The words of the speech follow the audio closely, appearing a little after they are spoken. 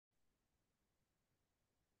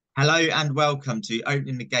Hello and welcome to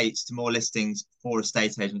Opening the Gates to More Listings for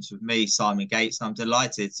Estate Agents with me, Simon Gates. And I'm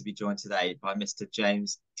delighted to be joined today by Mr.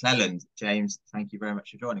 James Clelland. James, thank you very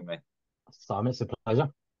much for joining me. Simon, it's a pleasure.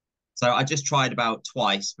 So I just tried about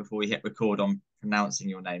twice before we hit record on pronouncing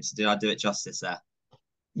your name. So did I do it justice there?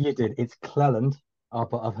 You did. It's Clelland,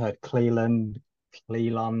 but I've heard Cleland,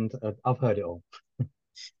 Cleland. I've heard it all.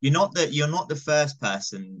 You're not the first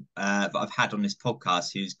person that I've had on this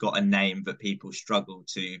podcast who's got a name that people struggle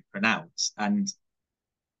to pronounce. And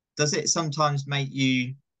does it sometimes make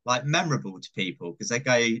you like memorable to people because they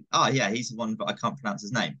go, "Oh yeah, he's the one, but I can't pronounce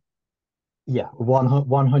his name." Yeah,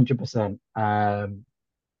 100%.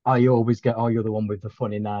 I always get, oh, you're the one with the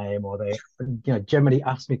funny name, or they, generally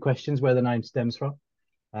ask me questions where the name stems from.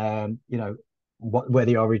 Where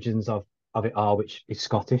the origins of it are, which is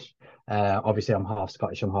Scottish. Obviously, I'm half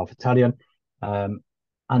Scottish, I'm half Italian. Um,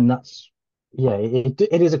 and that's, yeah, it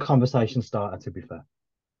is a conversation starter, to be fair.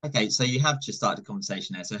 Okay, so you have just started a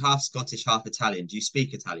conversation there. So half Scottish, half Italian. Do you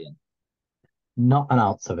speak Italian? Not an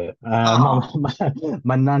ounce of it. Oh,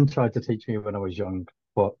 My nan tried to teach me when I was young,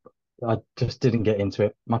 but I just didn't get into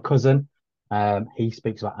it. My cousin, he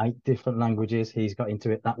speaks about 8 different languages. He's got into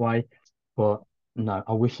it that way, but no,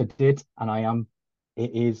 I wish I did, and I am.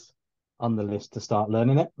 It is on the list to start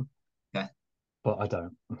learning it, okay. but I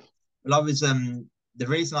don't. Well, I was the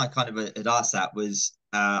reason I kind of had asked that was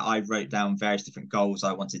I wrote down various different goals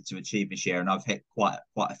I wanted to achieve this year, and I've hit quite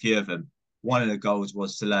a few of them. One of the goals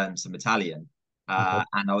was to learn some Italian, Okay.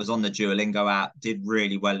 and I was on the Duolingo app, did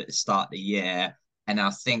really well at the start of the year, and I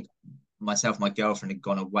think myself and my girlfriend had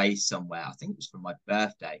gone away somewhere. I think it was for my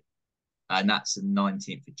birthday, and that's the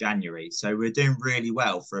 19th of January. So we're doing really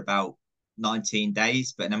well for about 19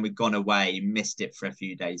 days, but then we've gone away, missed it for a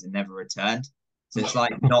few days, and never returned. So it's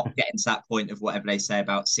like not getting to that point of whatever they say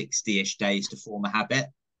about 60-ish days to form a habit.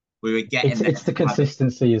 We were getting It's there it's to the the habit.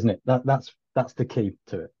 consistency, isn't it? That's the key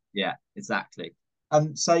to it. Yeah, exactly.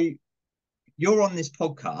 So you're on this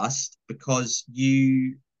podcast because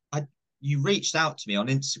you reached out to me on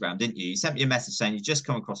Instagram, didn't you? You sent me a message saying you just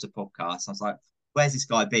come across a podcast. I was like, where's this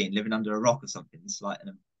guy been? Living under a rock or something? It's like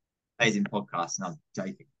an amazing podcast, and I'm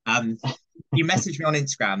joking. You messaged me on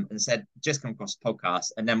Instagram and said just come across the podcast,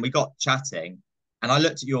 and then we got chatting, and I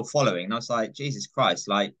looked at your following, and I was like, Jesus Christ!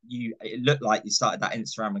 Like it looked like you started that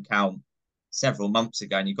Instagram account several months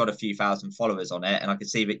ago, and you got a few thousand followers on it, and I could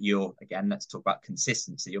see that you're again. Let's talk about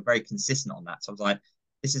consistency. You're very consistent on that, so I was like,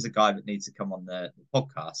 this is a guy that needs to come on the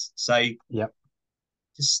podcast. So Yep.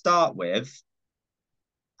 to start with,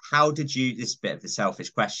 how did you? This is a bit of a selfish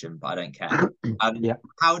question, but I don't care. Yeah.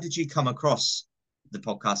 How did you come across the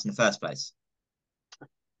podcast in the first place?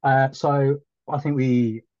 So I think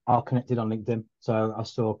we are connected on LinkedIn. So I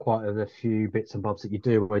saw quite a few bits and bobs that you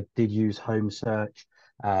do. I did use home search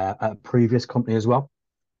at a previous company as well.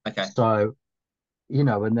 Okay. So,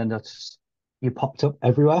 and then that's you popped up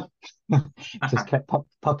everywhere. Just kept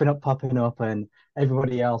popping up, and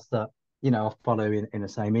everybody else that I follow in the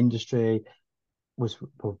same industry would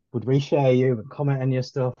reshare you and comment on your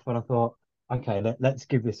stuff. And I thought, okay, let's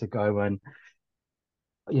give this a go. And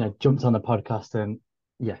jumped on the podcast, and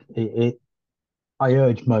yeah, I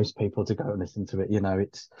urge most people to go and listen to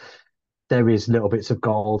it. There is little bits of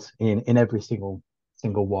gold in every single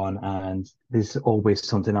one, and there's always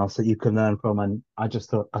something else that you can learn from. And I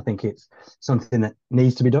think it's something that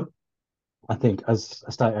needs to be done. I think as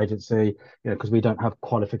a state agency, because we don't have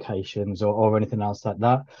qualifications or anything else like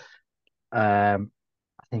that. I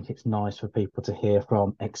think it's nice for people to hear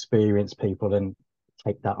from experienced people and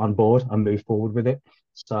take that on board and move forward with it.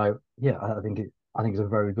 So yeah, I think it's a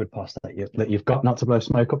very good post that you've got. Not to blow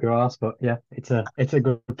smoke up your ass, but yeah, it's a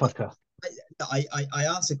good podcast. I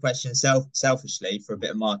answer questions selfishly for a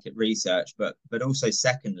bit of market research, but also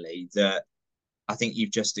secondly that I think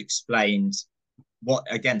you've just explained what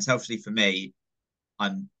again selfishly for me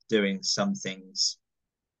I'm doing some things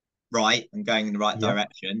right and going in the right Yeah.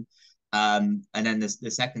 direction. And then the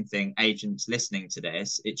second thing, agents listening to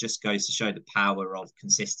this, it just goes to show the power of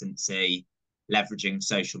consistency, leveraging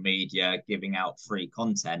social media, giving out free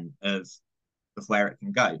content of where it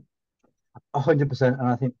can go. 100%. And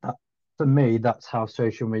I think that for me, that's how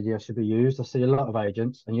social media should be used. I see a lot of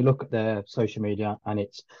agents, and you look at their social media, and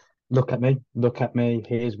it's look at me.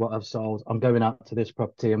 Here's what I've sold. I'm going out to this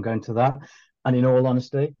property. I'm going to that. And in all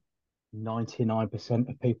honesty, 99%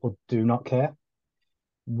 of people do not care.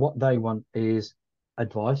 What they want is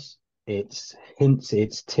advice. It's hints.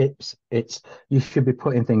 It's tips. It's you should be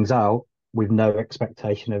putting things out with no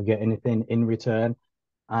expectation of getting anything in return,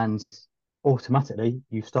 and automatically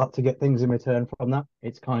you start to get things in return from that.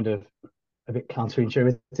 It's kind of a bit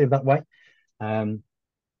counterintuitive that way. Um,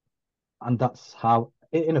 and that's how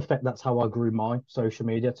in effect, that's how I grew my social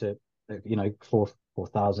media to,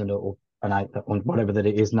 4,000 or an 8,000, whatever that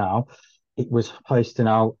it is now. It was posting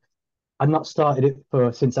out. I've not started it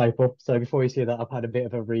for since April, so before you see that, I've had a bit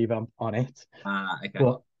of a revamp on it.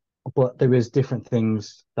 Okay. But there was different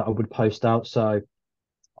things that I would post out. So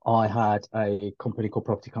I had a company called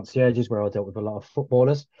Property Concierges where I dealt with a lot of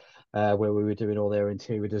footballers, where we were doing all their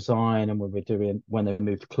interior design, and we were doing when they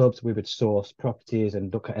moved clubs, we would source properties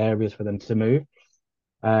and look at areas for them to move.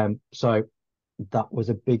 So that was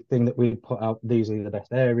a big thing that we put out. These are the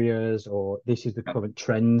best areas, or this is the Yeah. current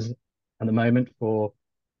trends at the moment for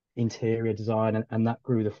interior design, and that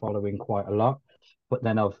grew the following quite a lot. But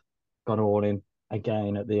then I've gone all in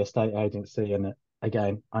again at the estate agency, and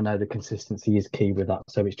again, I know the consistency is key with that,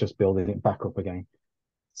 so it's just building it back up again.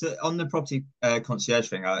 So on the property concierge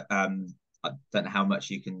thing, I don't know how much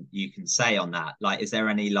you can say on that. Like, is there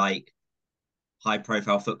any like high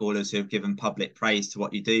profile footballers who have given public praise to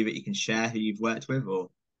what you do that you can share who you've worked with, or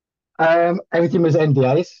Everything was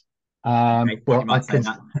NDAs, okay, thought you but I might say can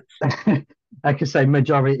that. I can say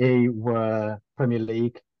majority were Premier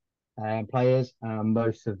League players, and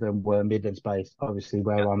most of them were Midlands based, obviously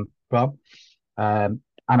where Yeah. I'm from. And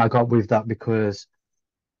I got with that because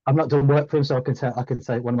I've not done work for him, so I can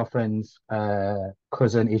say one of my friends'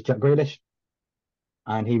 cousin is Jack Grealish,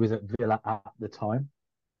 and he was at Villa at the time.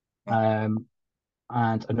 Um,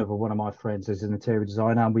 and another one of my friends is an interior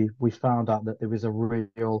designer, and we found out that there was a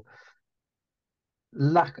real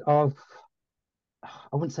lack of,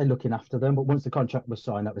 I wouldn't say looking after them, but once the contract was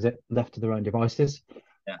signed, that was it, left to their own devices.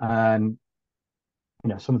 Yeah. Um,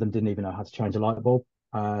 some of them didn't even know how to change a light bulb.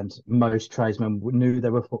 And most tradesmen knew they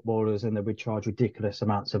were footballers and they would charge ridiculous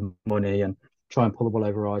amounts of money and try and pull the wool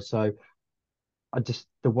over our eyes. So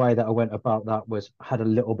the way that I went about that was had a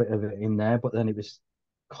little bit of it in there, but then it was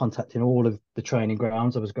contacting all of the training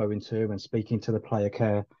grounds I was going to and speaking to the player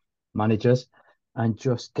care managers and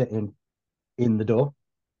just getting in the door,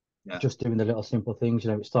 Yeah. just doing the little simple things.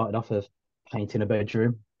 It started off as painting a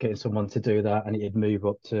bedroom, getting someone to do that, and it'd move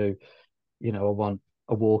up to, I want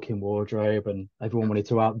a walk-in wardrobe, and everyone wanted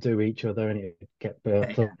to outdo each other, and it'd get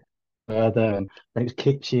Yeah. further, and then it was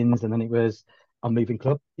kitchens, and then it was I'm moving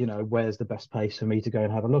club. Where's the best place for me to go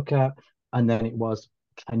and have a look at? And then it was,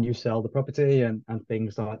 can you sell the property and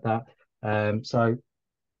things like that. So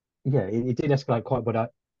yeah, it did escalate quite,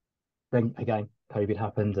 but then again, COVID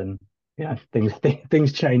happened, and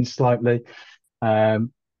things changed slightly. And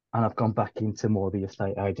I've gone back into more the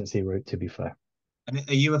estate agency route, to be fair. And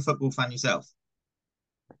are you a football fan yourself?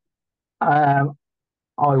 Um,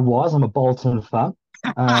 I'm a Bolton fan.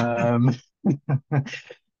 Um,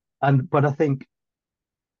 but I think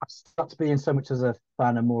I stopped being so much as a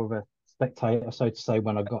fan and more of a spectator, so to say,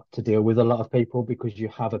 when I got to deal with a lot of people because you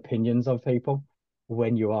have opinions of people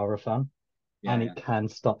when you are a fan, Yeah, and yeah, it can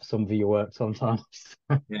stop some of your work sometimes.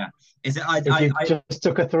 yeah. Is it? If you just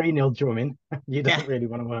took a 3-0 drumming, you Yeah. don't really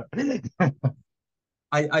want to work.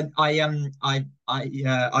 I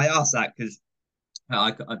asked that because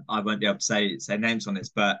I won't be able to say names on this,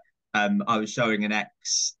 but I was showing an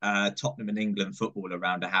ex Tottenham and England footballer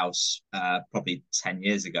around a house probably 10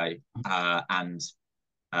 years ago, and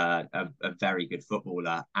a very good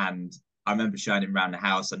footballer. And I remember showing him around the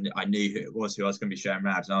house, and I knew who it was who I was going to be showing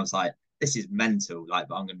around, and I was like, "This is mental!" Like,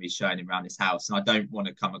 but I'm going to be showing him around this house, and I don't want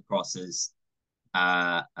to come across as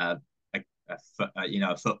uh, a,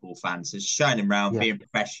 a football fan. So showing him around, Yeah, being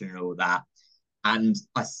professional, all that. And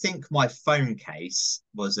I think my phone case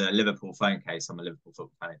was a Liverpool phone case. I'm a Liverpool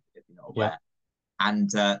football fan, if you're not yeah, aware. And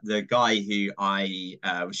the guy who I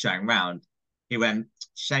was showing around, he went,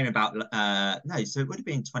 shame about, no, so it would have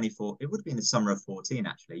been 24, it would have been the summer of 14,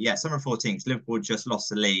 actually. Yeah, summer of 14, because Liverpool just lost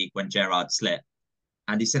the league when Gerrard slipped.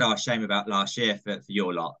 And he said, oh, shame about last year for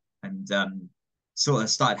your lot. And sort of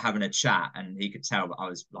started having a chat, and he could tell that I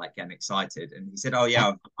was like getting excited. And he said, oh,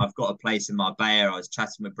 yeah, I've got a place in Marbella. I was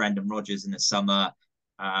chatting with Brendan Rodgers in the summer.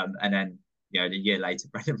 And then, the year later,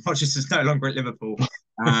 Brendan Rodgers is no longer at Liverpool.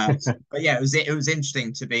 Uh, but yeah, it was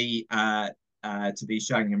interesting to be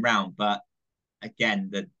showing him around. But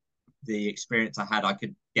again, the experience I had, I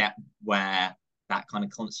could get where that kind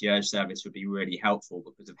of concierge service would be really helpful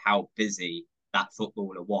because of how busy that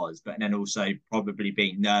footballer was. But then also probably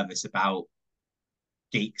being nervous about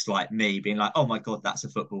geeks like me being like, oh my god, that's a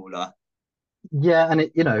footballer. yeah. And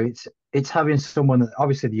it's having someone that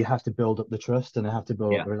obviously you have to build up the trust and they have to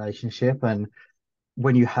build up Yeah, the relationship. And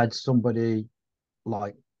when you had somebody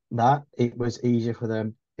like that, it was easier for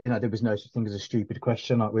them. There was no such thing as a stupid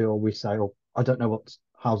question. Like we always say, oh, I don't know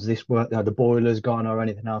how's this work? The boiler's gone or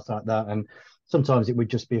anything else like that. And sometimes it would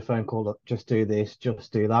just be a phone call that just do this,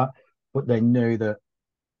 just do that. But they knew that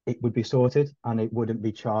it would be sorted and it wouldn't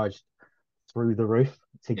be charged through the roof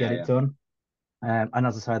to Yeah, get it yeah, done. And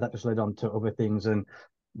as I say, that just led on to other things, and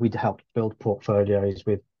we'd helped build portfolios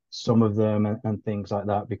with some of them and things like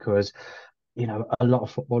that because a lot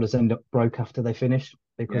of footballers end up broke after they finish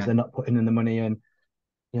because yeah. they're not putting in the money. And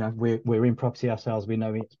we're in property ourselves. We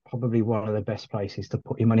know it's probably one of the best places to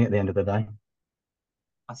put your money at the end of the day.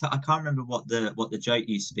 I can't remember what the joke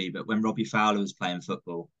used to be, but when Robbie Fowler was playing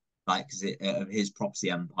football, like because of his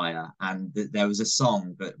property empire, and there was a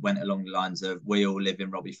song that went along the lines of "We all live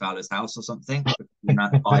in Robbie Fowler's house" or something. The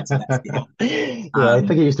amount of buy to lets he had. Yeah, I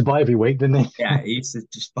think he used to buy every week, didn't he? Yeah, he used to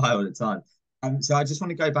just buy all the time. So I just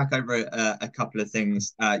want to go back over a couple of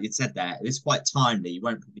things you'd said there. It's quite timely. You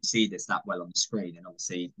won't probably see this that well on the screen, and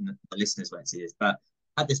obviously the listeners won't see this. But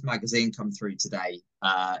I had this magazine come through today.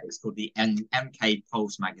 It's called the MK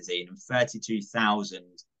Pulse magazine, and 32,000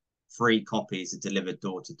 free copies are delivered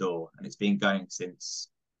door to door, and it's been going since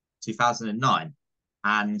 2009.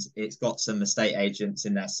 And it's got some estate agents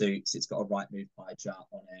in their suits. It's got a right move pie chart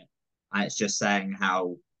on it, and it's just saying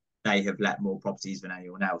how they have let more properties than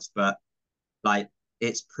anyone else. But like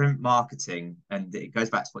it's print marketing, and it goes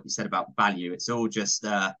back to what you said about value. It's all just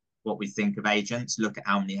what we think of agents. Look at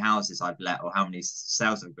how many houses I've let or how many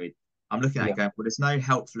sales I've agreed. I'm looking at it Yeah. going, well, there's no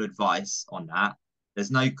helpful advice on that.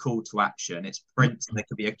 There's no call to action. It's print. There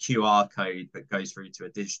could be a QR code that goes through to a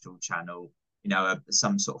digital channel,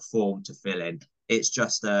 some sort of form to fill in. It's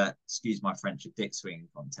just excuse my French, a dick swinging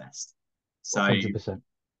contest. So 100%.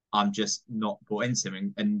 I'm just not bought into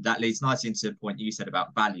him. And that leads nicely into the point you said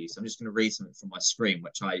about value. So I'm just going to read something from my screen,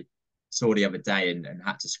 which I saw the other day and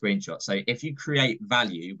had to screenshot. So if you create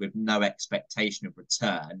value with no expectation of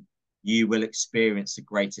return, you will experience the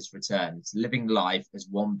greatest returns. Living life as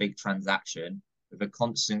one big transaction with a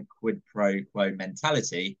constant quid pro quo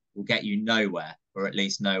mentality will get you nowhere, or at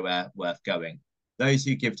least nowhere worth going. Those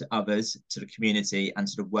who give to others, to the community, and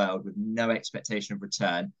to the world with no expectation of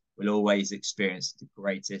return will always experience the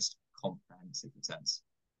greatest comprehensive returns.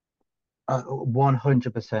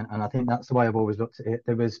 100%. And I think that's the way I've always looked at it.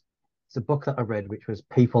 It's a book that I read, which was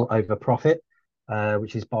People Over Profit,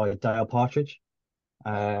 which is by Dale Partridge.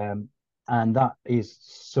 And that is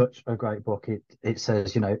such a great book. It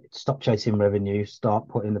says, stop chasing revenue, start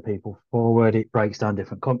putting the people forward. It breaks down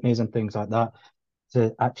different companies and things like that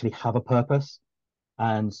to actually have a purpose.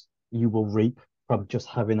 And you will reap from just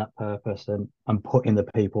having that purpose and putting the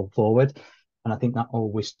people forward. And I think that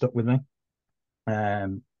always stuck with me.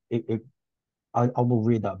 Um, I will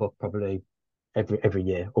read that book probably every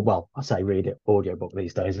year. Or well, I say read it, audiobook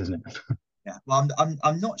these days, isn't it? Yeah, well,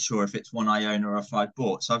 I'm not sure if it's one I own or if I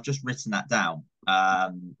bought, so I've just written that down.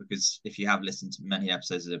 Because if you have listened to many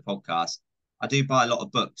episodes of the podcast, I do buy a lot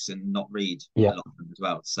of books and not read a Yeah. lot of them as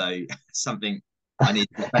well. So something I need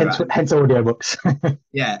to get better hence at. hence audiobooks.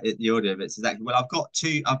 Yeah, the audio bits exactly. Well, I've got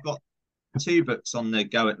two books on the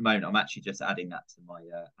go at the moment. I'm actually just adding that to my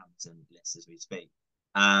Amazon list as we speak.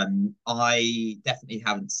 I definitely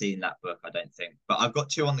haven't seen that book, I don't think, but I've got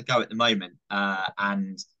two on the go at the moment,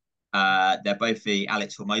 and they're both the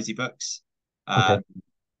Alex Hormozy books. Okay.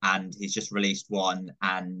 And he's just released one,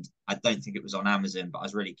 and I don't think it was on Amazon, but I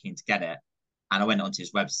was really keen to get it. And I went onto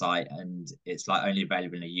his website, and it's like only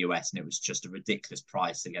available in the US, and it was just a ridiculous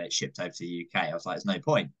price to get it shipped over to the UK. I was like, there's no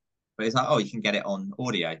point. But it's like, oh, you can get it on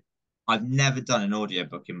audio. I've never done an audio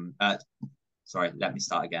book in. Sorry, let me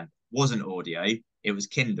start again. Wasn't audio. It was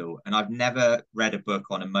Kindle, and I've never read a book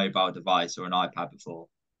on a mobile device or an iPad before.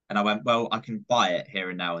 And I went, well, I can buy it here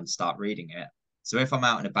and now and start reading it. So if I'm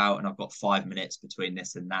out and about and I've got 5 minutes between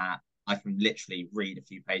this and that, I can literally read a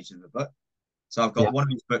few pages of a book. So I've got Yeah. one of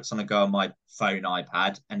these books on a go on my phone,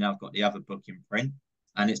 iPad, and then I've got the other book in print.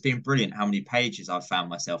 And it's been brilliant how many pages I've found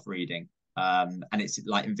myself reading. And it's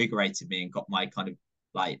like invigorated me and got my kind of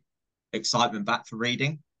like excitement back for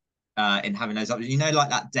reading, in having those, like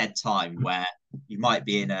that dead time where you might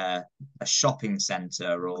be in a shopping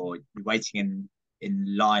center or you're waiting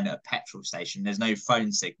in line at a petrol station. There's no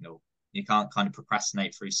phone signal. You can't kind of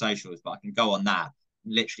procrastinate through socials, but I can go on that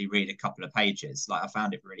and literally read a couple of pages. Like I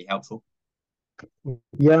found it really helpful.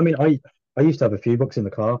 Yeah, I mean, I used to have a few books in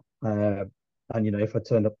the car, and if I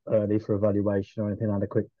turned up early for evaluation or anything, I had a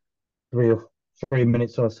quick 3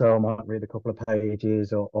 minutes or so, I might read a couple of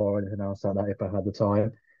pages or anything else like that if I had the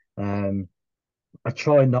time. Um, I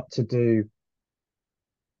try not to do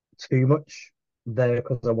too much there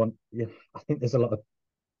because I think there's a lot of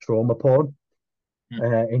trauma porn Hmm.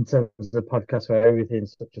 in terms of the podcast where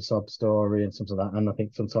everything's such a sob story and something like that. And I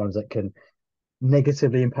think sometimes that can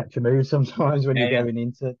negatively impact your mood sometimes when Yeah, you're yeah, going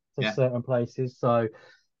into yeah. certain places. So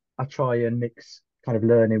I try and mix kind of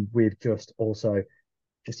learning with just also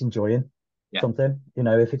just enjoying. Yeah. something, you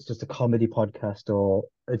know, if it's just a comedy podcast or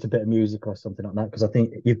it's a bit of music or something like that, because I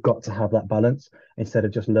think you've got to have that balance instead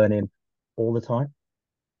of just learning all the time.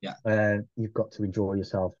 Yeah. You've got to enjoy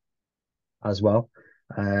yourself as well.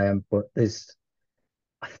 But there's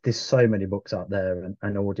so many books out there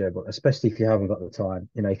and audio book, especially if you haven't got the time.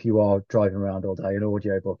 You know, if you are driving around all day, an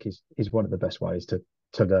audio book is one of the best ways to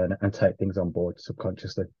learn and take things on board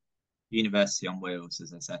subconsciously. University on wheels,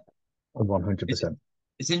 as I said. It's 100%.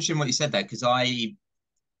 it's interesting what you said there, because I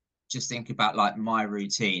just think about like my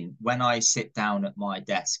routine. When I sit down at my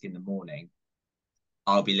desk in the morning,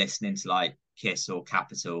 I'll be listening to like Kiss or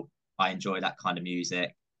Capital. I enjoy that kind of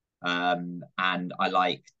music. And I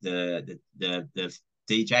like the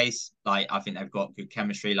DJs. Like I think they've got good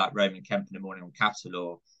chemistry, like Roman Kemp in the morning on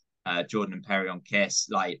Capital, or Jordan and Perry on Kiss.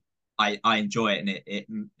 Like I enjoy it,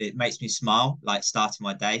 and it makes me smile, like starting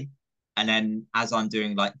my day. And then as I'm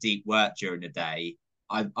doing like deep work during the day,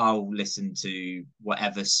 I'll listen to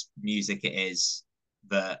whatever music it is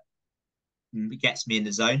that gets me in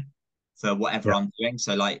the zone for whatever Yeah. I'm doing.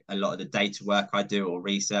 So like a lot of the data work I do or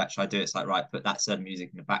research I do, it's like, right, put that certain music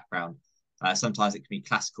in the background. Sometimes it can be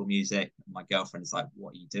classical music. My girlfriend is like,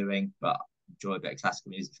 what are you doing? But I enjoy a bit of classical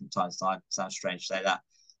music from time to time. Sounds strange to say that.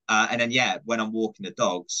 And then, yeah, when I'm walking the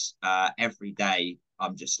dogs, every day,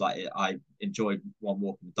 I'm just like, I enjoy one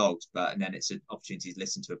walking the dogs, but and then it's an opportunity to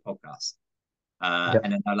listen to a podcast. Yeah.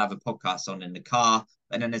 And then I'll have a podcast on in the car.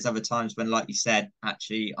 And then there's other times when, like you said,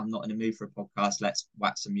 actually, I'm not in the mood for a podcast. Let's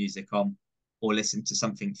whack some music on, or listen to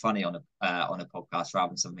something funny on a podcast rather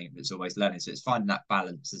than something that's always learning. So it's finding that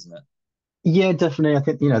balance, isn't it? Yeah, definitely. I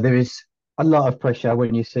think, you know, there is a lot of pressure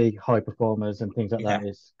when you see high performers and things like Yeah, that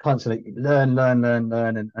is constantly learn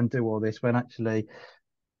and do all this when actually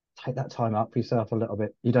take that time out for yourself a little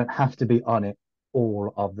bit. You don't have to be on it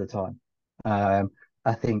all of the time. Um,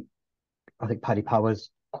 I think I think Paddy Power's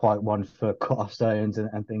quite one for cut off zones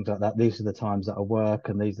and things like that. These are the times that I work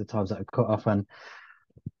and these are the times that I cut off. And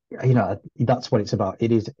you know, that's what it's about.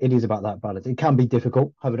 It is about that balance. It can be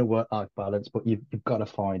difficult having a work-life balance, but you've got to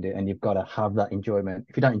find it and you've got to have that enjoyment.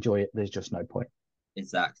 If you don't enjoy it, there's just no point.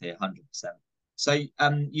 exactly, 100%. So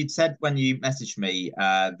you'd said when you messaged me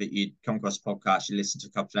that you'd come across a podcast, you listened to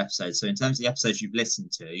a couple of episodes. So in terms of the episodes you've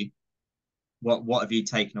listened to, what have you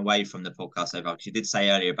taken away from the podcast so far? Because you did say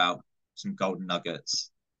earlier about some golden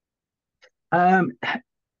nuggets. Um,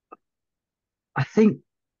 I think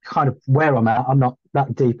kind of where I'm at, I'm not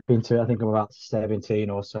that deep into it. I think I'm about 17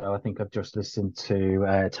 or so. I think I've just listened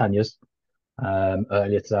to Tanya's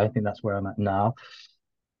earlier today. I think that's where I'm at now.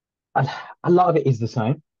 And a lot of it is the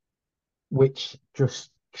same, which just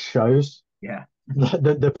shows Yeah,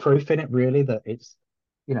 the proof in it really that it's,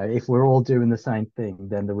 you know, if we're all doing the same thing,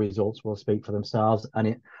 then the results will speak for themselves. And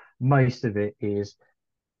it most of it is,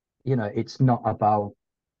 you know, it's not about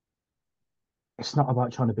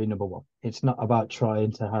trying to be number one. It's not about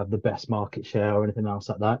trying to have the best market share or anything else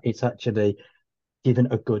like that. It's actually giving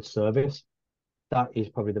a good service. That is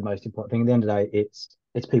probably the most important thing. At the end of the day,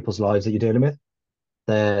 it's people's lives that you're dealing with.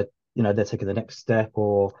 They're, you know, they're taking the next step,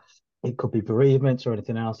 or it could be bereavements or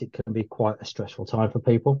anything else. It can be quite a stressful time for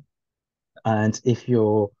people. And if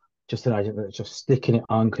you're just an agent that's just sticking it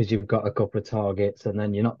on because you've got a couple of targets and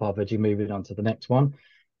then you're not bothered, you're moving on to the next one,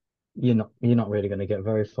 you're not really going to get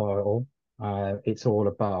very far at all. It's all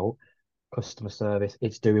about customer service.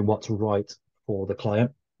 It's doing what's right for the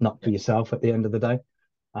client, not for yeah, yourself at the end of the day.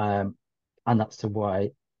 Um, and that's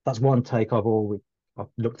one take I've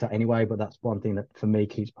looked at anyway, but that's one thing that for me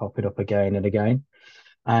keeps popping up again and again.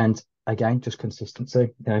 And again, just consistency.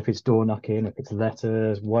 You know, if it's door knocking, if it's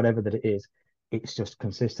letters, whatever that it is, it's just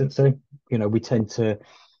consistency. You know, we tend to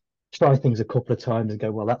try things a couple of times and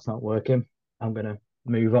go, well, that's not working. I'm going to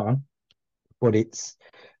move on. But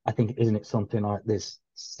I think, isn't it something like there's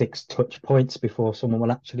 6 touch points before someone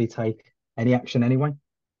will actually take any action anyway?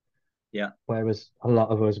 yeah. Whereas a lot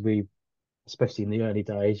of us, especially in the early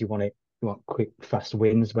days, you want quick, fast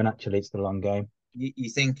wins when actually it's the long game. You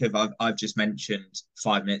think of I've just mentioned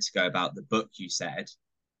 5 minutes ago about the book you said.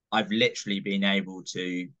 I've literally been able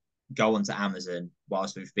to go onto Amazon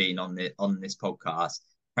whilst we've been on this podcast,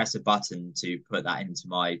 press a button to put that into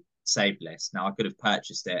my save list. Now I could have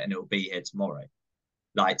purchased it and it will be here tomorrow.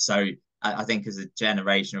 Like so, I think as a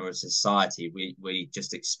generation or a society, we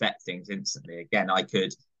just expect things instantly. Again, I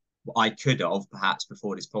could have perhaps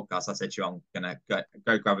before this podcast, I said to you, I'm gonna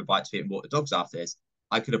go grab a bite to eat and walk the dogs after this.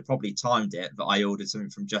 I could have probably timed it that I ordered something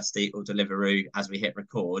from Just Eat or Deliveroo as we hit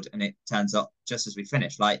record, and it turns up just as we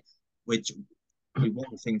finish. Like, which we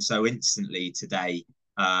want things so instantly today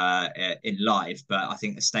in life, but I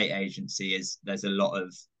think the state agency is there's a lot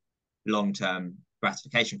of long term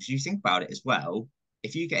gratification because you think about it as well.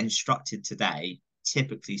 if you get instructed today,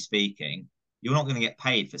 typically speaking, you're not going to get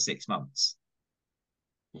paid for 6 months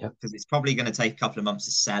Yep. because it's probably going to take a couple of months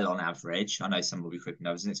to sell on average. I know some will be quick and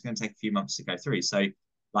others, and it's going to take a few months to go through. So,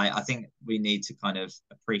 like, I think we need to kind of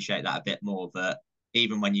appreciate that a bit more. That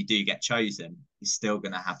even when you do get chosen, you're still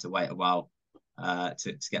going to have to wait a while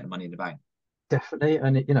to get the money in the bank. Definitely.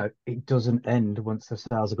 And it doesn't end once the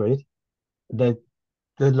sale's agreed. The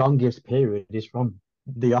the longest period is from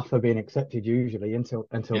the offer being accepted usually until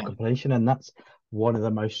Yeah, completion. And that's one of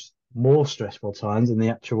the more stressful times in the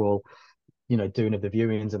actual, doing of the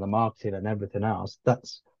viewings and the marketing and everything else.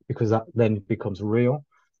 That's because that then becomes real.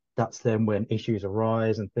 That's then when issues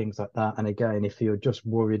arise and things like that. And again, if you're just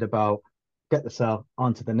worried about get the sale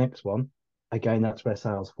onto the next one, again, that's where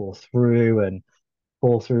sales and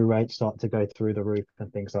fall through rates start to go through the roof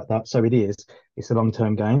and things like that. So it's a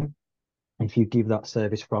long-term game. If you give that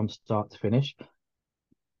service from start to finish,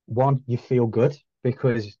 one, you feel good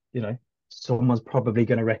because, someone's probably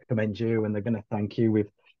going to recommend you and they're going to thank you with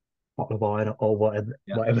a bottle of wine or whatever,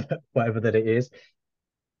 yeah. whatever that it is.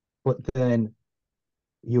 But then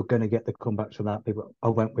you're going to get the comebacks from that. People, I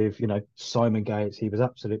went with, Simon Gates. He was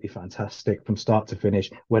absolutely fantastic from start to finish,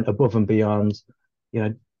 went above and beyond, you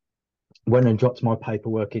know, went and dropped my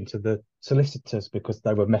paperwork into the solicitors because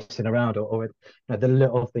they were messing around the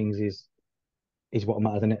little things is what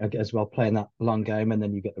matters in it as well, playing that long game, and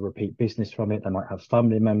then you get the repeat business from it. They might have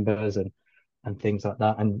family members and things like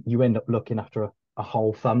that, and you end up looking after a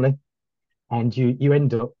whole family, and you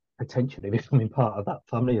end up potentially becoming part of that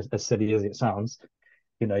family, as silly as it sounds.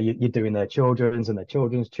 You're doing their children's and their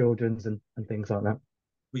children's children's and things like that.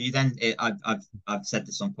 Well, you then I've said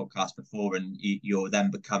this on podcast before, and you're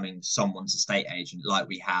then becoming someone's estate agent. Like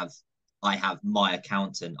we have, I have my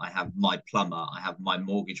accountant, I have my plumber, I have my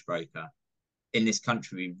mortgage broker. In this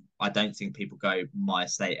country, I don't think people go my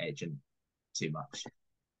estate agent too much.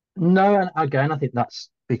 No, and again, I think that's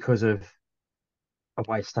because of the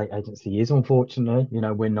way state agency is, unfortunately.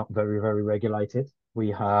 We're not very, very regulated.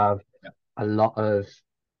 We have Yeah, a lot of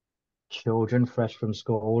children fresh from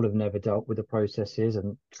school have never dealt with the processes,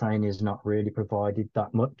 and training is not really provided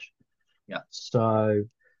that much. yeah, So,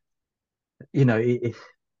 if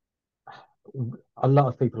a lot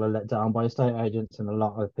of people are let down by estate agents, and a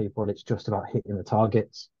lot of people, it's just about hitting the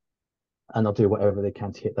targets, and they'll do whatever they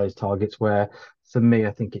can to hit those targets. Where for me,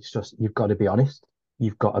 I think it's just you've got to be honest,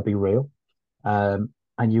 you've got to be real, and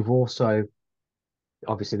you've also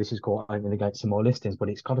obviously this is called opening against some more listings, but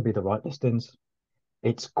it's got to be the right listings.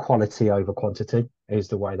 It's quality over quantity is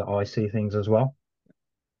the way that I see things as well.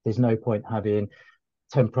 There's no point having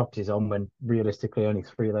 10 properties on when realistically only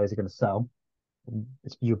three of those are going to sell.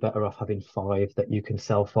 You're better off having five that you can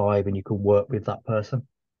sell five and you can work with that person.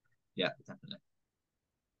 yeah, definitely,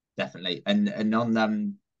 definitely. And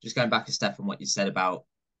on just going back a step on what you said about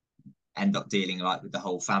end up dealing like with the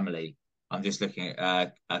whole family. I'm just looking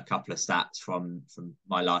at a couple of stats from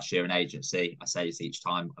my last year in agency. I say this each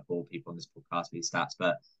time I bore people on this podcast with these stats,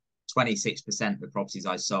 but 26% of the properties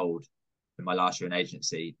I sold in my last year in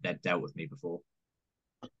agency, they'd dealt with me before.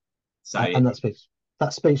 So And that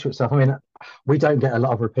speaks for itself. I mean, we don't get a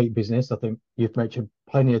lot of repeat business. I think you've mentioned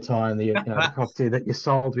plenty of time the property that you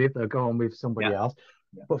sold with, they'll go on with somebody yeah, else.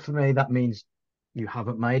 yeah, But for me, that means you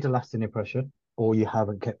haven't made a lasting impression, or you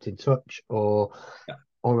haven't kept in touch, yeah.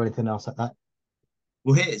 or anything else like that.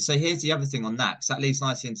 Well, here's the other thing on that, because that leads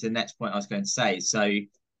nicely into the next point I was going to say. So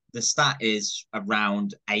the stat is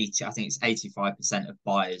around 80, I think it's 85% of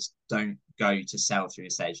buyers don't go to sell through a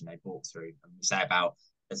stage and they bought through. And we say about,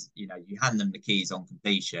 as you know, you hand them the keys on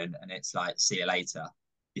completion and it's like, see you later.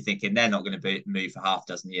 You're thinking they're not going to move for half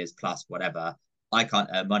a dozen years plus, whatever. I can't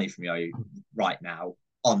earn money from you right now.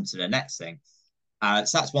 On to the next thing.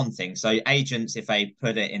 So that's one thing. So agents, if they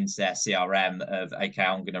put it into their CRM of, okay,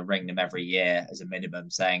 I'm going to ring them every year as a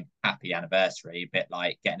minimum saying happy anniversary, a bit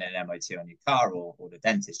like getting an MOT on your car or the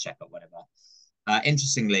dentist checkup, whatever.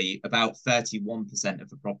 Interestingly, about 31% of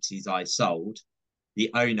the properties I sold,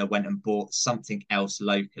 the owner went and bought something else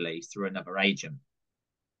locally through another agent.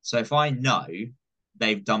 So if I know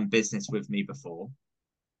they've done business with me before,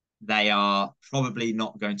 they are probably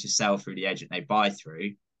not going to sell through the agent they buy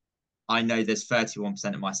through. I know there's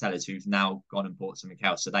 31% of my sellers who've now gone and bought something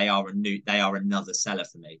else. So they are another seller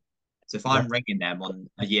for me. So if Yeah. I'm ringing them on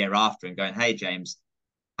a year after and going, hey, James,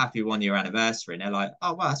 happy 1 year anniversary. And they're like,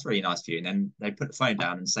 oh, wow, that's really nice for you. And then they put the phone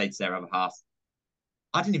down and say to their other half,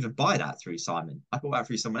 I didn't even buy that through Simon. I bought that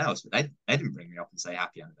through someone else, but they didn't ring me up and say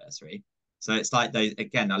happy anniversary. So it's like those,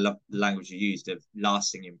 again, I love the language you used of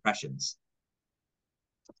lasting impressions.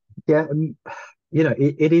 Yeah.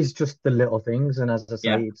 It is just the little things. And as I say,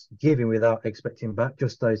 Yeah. it's giving without expecting back,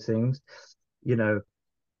 just those things. You know,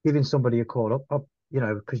 giving somebody a call up, you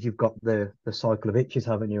know, because you've got the cycle of itches,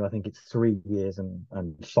 haven't you? I think it's 3 years and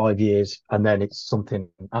 5 years, and then it's something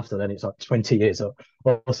after then it's like 20 years or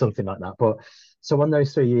something like that. But so on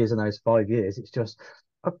those 3 years and those 5 years, it's just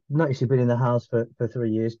I've noticed you've been in the house for 3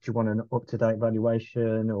 years. Do you want an up-to-date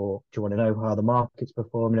valuation, or do you want to know how the market's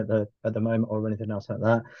performing at the moment, or anything else like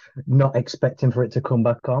that? Not expecting for it to come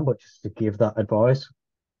back on, but just to give that advice.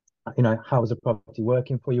 You know, how is the property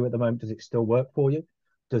working for you at the moment? Does it still work for you?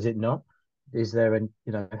 Does it not? Is there an,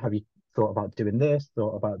 you know, have you thought about doing this,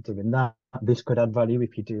 thought about doing that? This could add value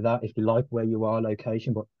if you do that, if you like where you are,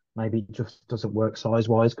 location, but maybe it just doesn't work size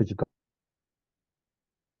wise because you've got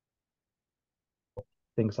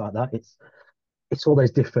things like that. It's all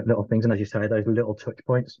those different little things. And as you say, those little touch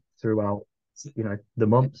points throughout, So, you know, the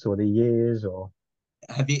months or the years or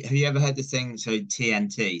have you ever heard the thing? So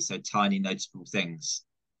TNT, so tiny noticeable things.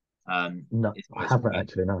 no, Is I what it's haven't called.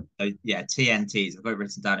 actually, no. So yeah, TNTs. I've got it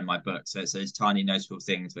written down in my book. So it's those tiny noticeable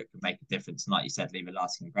things that can make a difference, and like you said, leave a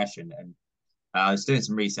lasting impression. And I was doing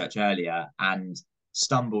some research earlier and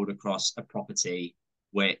stumbled across a property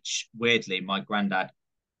which, weirdly, my granddad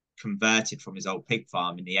converted from his old pig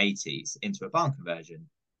farm in the 80s into a barn conversion.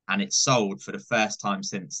 And it sold for the first time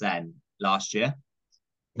since then last year.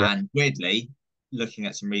 Yep. And weirdly, looking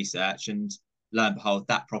at some research, and lo and behold,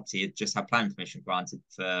 that property had just had planning permission granted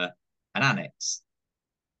for an annex.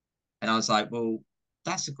 And I was like, well,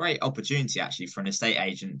 that's a great opportunity actually for an estate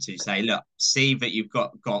agent to say, look, see that you've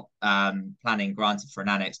got planning granted for an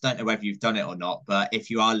annex. Don't know whether you've done it or not, but if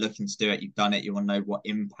you are looking to do it, you've done it. You want to know what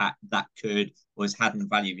impact that could or has had on the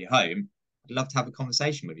value of your home. I'd love to have a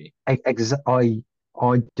conversation with you. I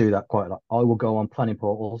do that quite a lot. I will go on planning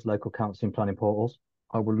portals, local council planning portals.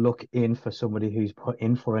 I will look in for somebody who's put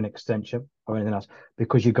in for an extension or anything else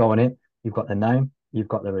because you go on it, you've got their name, you've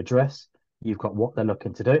got their address, you've got what they're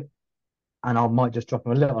looking to do, and I might just drop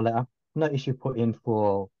them a little letter. Notice you put in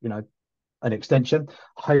for, you know, an extension.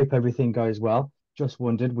 Hope everything goes well. Just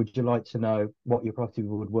wondered, would you like to know what your property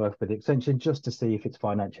would worth for the extension, just to see if it's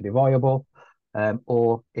financially viable,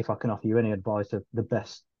 or if I can offer you any advice of the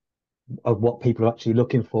best of what people are actually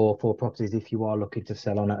looking for properties if you are looking to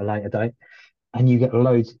sell on at a later date. And you get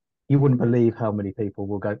loads. You wouldn't believe how many people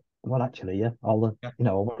will go, well, actually, yeah, Yeah. you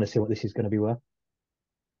know, I want to see what this is going to be worth.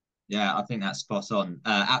 Yeah, I think that's spot on.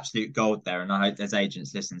 Absolute gold there. And I hope there's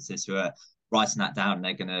agents listening to this who are writing that down and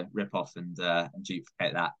they're going to rip off and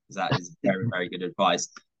duplicate that because that is very, very good advice.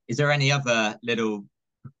 Is there any other little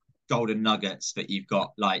golden nuggets that you've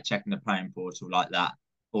got, like checking the planning portal like that,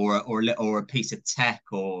 or a piece of tech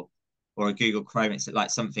or a Google Chrome? It's like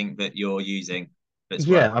something that you're using that's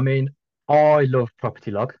worth. Yeah, I mean, I love property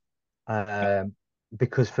log, Yeah, um,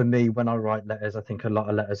 because for me, when I write letters, I think a lot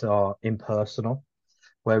of letters are impersonal.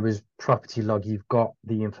 Whereas property log, you've got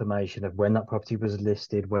the information of when that property was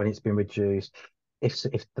listed, when it's been reduced, if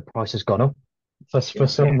the price has gone up for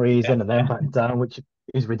some yeah, reason and then back down, which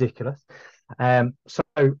is ridiculous. So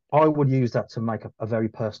I would use that to make a very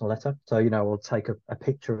personal letter. So, you know, I'll take a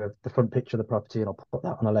picture of the front picture of the property and I'll put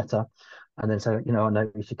that on a letter and then say, you know, I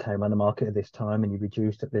noticed you came on the market at this time and you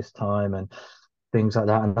reduced at this time and things like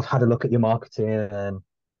that. And I've had a look at your marketing and,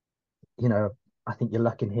 you know, I think you're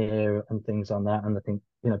lacking here and things on that. And I think,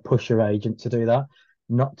 you know, push your agent to do that,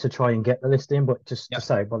 not to try and get the listing, but just to yeah.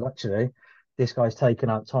 say, well, actually, this guy's taken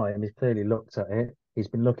out time. He's clearly looked at it. He's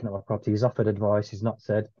been looking at my property. He's offered advice. He's not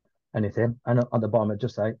said anything. And at the bottom, I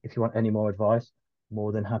just say, if you want any more advice,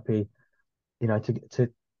 more than happy, you know,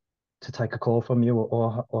 to take a call from you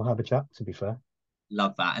or have a chat, to be fair.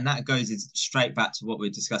 Love that. And that goes straight back to what we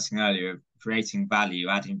were discussing earlier of creating value,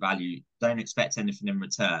 adding value. Don't expect anything in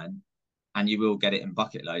return, and you will get it in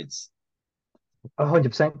bucket loads.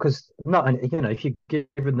 100%, because not, you know, if you're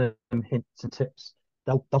giving them hints and tips,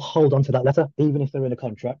 they'll hold on to that letter, even if they're in a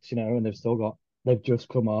contract, you know, and they've just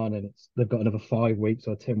come on and they've got another 5 weeks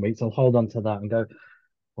or 10 weeks. They'll hold on to that and go,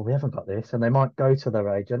 well, we haven't got this, and they might go to their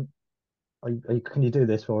agent. Can you do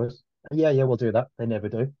this for us? Yeah, yeah, we'll do that. They never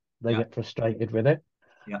do. They Yeah, get frustrated with it,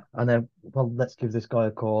 yeah. and then, well, let's give this guy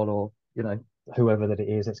a call, or you know, whoever that it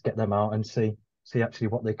is. Let's get them out and see actually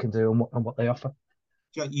what they can do and what they offer.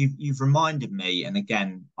 You've reminded me, and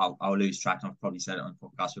again, I'll lose track. I've probably said it on the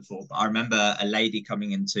podcast before, but I remember a lady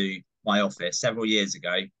coming into my office several years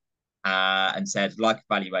ago and said, like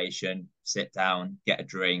evaluation, sit down, get a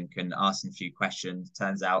drink, and ask them a few questions.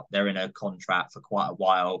 Turns out they're in a contract for quite a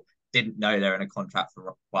while. Didn't know they're in a contract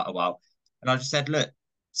for quite a while, and I just said, look,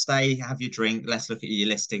 stay, have your drink. Let's look at your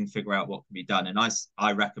listing, figure out what can be done. And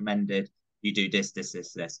I recommended you do this.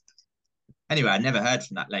 Anyway, I never heard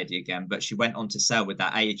from that lady again, but she went on to sell with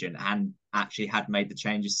that agent and actually had made the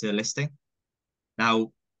changes to the listing.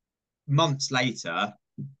 Now, months later,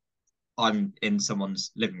 I'm in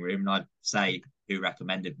someone's living room and I say who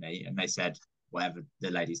recommended me, and they said whatever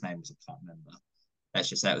the lady's name was, I can't remember. Let's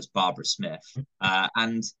just say it was Barbara Smith.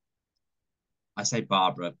 And I say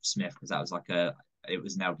Barbara Smith because it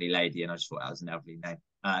was an elderly lady, and I just thought that was an elderly name.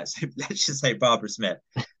 So let's just say Barbara Smith.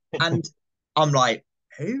 And I'm like,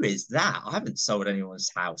 who is that? I haven't sold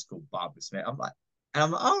anyone's house called Barbara Smith. I'm like,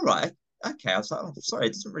 all right, okay. I was like, oh, sorry,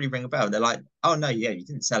 it doesn't really ring a bell. They're like, oh no, yeah, you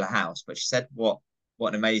didn't sell a house, but she said what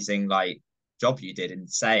an amazing like job you did in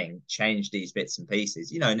saying change these bits and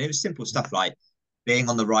pieces, and it was simple stuff like being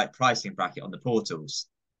on the right pricing bracket on the portals,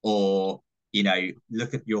 or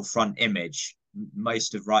look at your front image.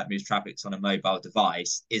 Most of Rightmove's traffic's on a mobile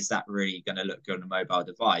device. Is that really going to look good on a mobile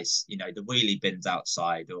device? The wheelie bins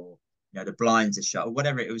outside, or the blinds are shut, or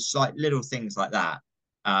whatever. It was like little things like that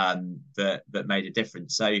that made a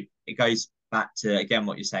difference. So it goes back to again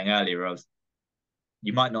what you're saying earlier of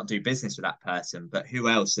you might not do business with that person, but who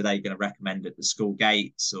else are they going to recommend at the school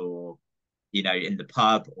gates, or in the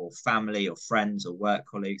pub, or family or friends or work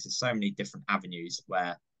colleagues? There's so many different avenues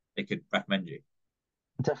where they could recommend you.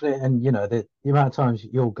 Definitely. And the amount of times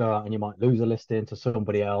you'll go out and you might lose a listing to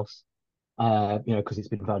somebody else, because it's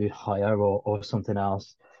been valued higher or something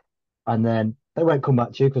else. And then they won't come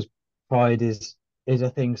back to you because pride is a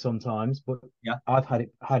thing sometimes. But Yeah. I've had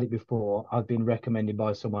it before. I've been recommended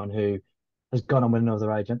by someone who has gone on with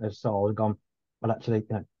another agent, they've sold, and gone, well, actually,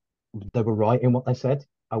 they were right in what they said.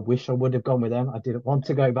 I wish I would have gone with them. I didn't want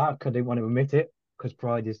to go back. I didn't want to admit it because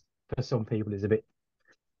pride is, for some people, is a bit,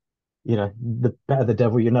 the better the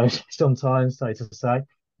devil you know sometimes, so to say.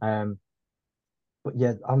 Um, but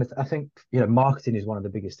yeah, I think marketing is one of the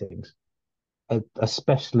biggest things,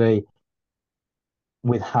 especially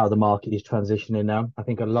with how the market is transitioning now. I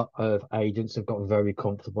think a lot of agents have got very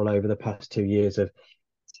comfortable over the past 2 years of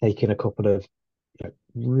taking a couple of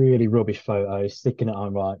really rubbish photos, sticking it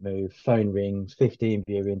on Rightmove, phone rings, 15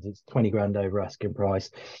 viewings, it's 20 grand over asking price.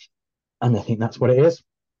 And I think that's what it is.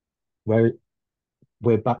 Where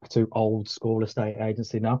we're back to old school estate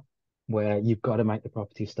agency now, where you've got to make the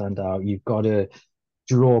property stand out. You've got to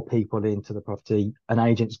draw people into the property. An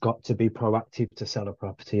agent's got to be proactive to sell a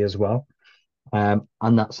property as well. And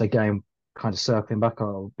that's again kind of circling back a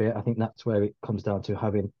little bit. I think that's where it comes down to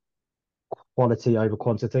having quality over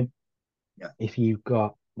quantity. Yeah. If you've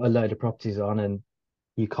got a load of properties on and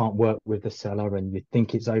you can't work with the seller and you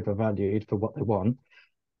think it's overvalued for what they want,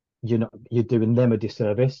 you're doing them a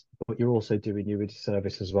disservice, but you're also doing you a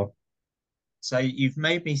disservice as well. So you've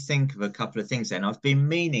made me think of a couple of things then. I've been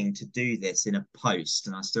meaning to do this in a post,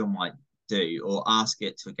 and I still might do, or ask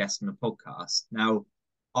it to a guest on the podcast. Now,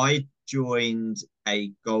 I joined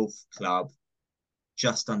a golf club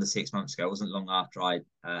just under 6 months ago. It wasn't long after I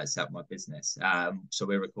set up my business. So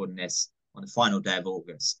we're recording this on the final day of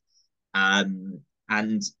August. And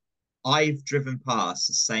I've driven past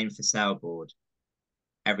the same for sale board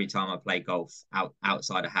every time I play golf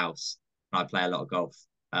outside a house. I play a lot of golf.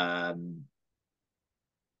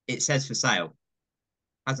 It says for sale,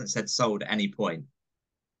 hasn't said sold at any point.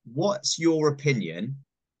 What's your opinion?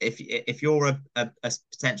 If you're a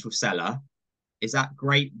potential seller, is that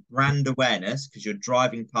great brand awareness because you're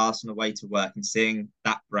driving past on the way to work and seeing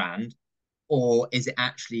that brand, or is it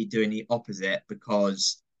actually doing the opposite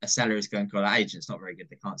because a seller is going, "God, that agent's not very good;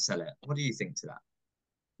 they can't sell it"? What do you think to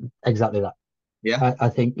that? Exactly that. Yeah, I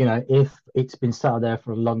think, if it's been sat there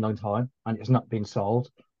for a long, long time and it's not been sold,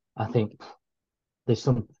 I think there's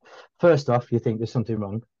some, first off, you think there's something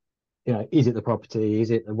wrong. Is it the property? Is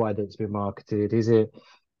it the way that it's been marketed? Is it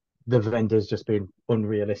the vendor's just been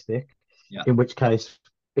unrealistic? yeah, In which case,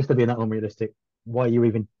 if they're being that unrealistic, why are you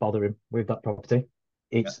even bothering with that property?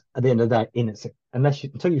 yeah, It's at the end of the day,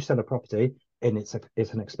 until you sell a property, and it's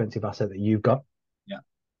an expensive asset that you've got yeah,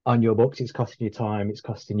 on your books, it's costing you time, it's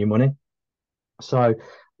costing you money. So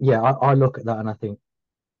yeah, I look at that and I think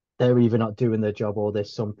they're either not doing their job or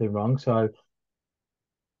there's something wrong. So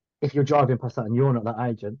if you're driving past that and you're not that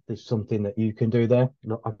agent, there's something that you can do there.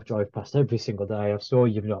 Look, I've drive past every single day. I've saw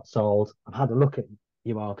you've not sold. I've had a look at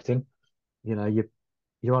your marketing.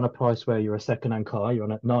 You're on a price where you're a second-hand car. You're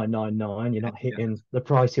on at 999. You're not yeah, hitting the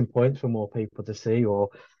pricing point for more people to see, or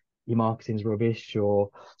your marketing's rubbish, or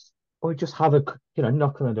just have a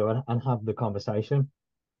knock on the door and have the conversation.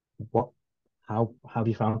 What, how have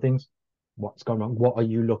you found things? What's gone wrong? What are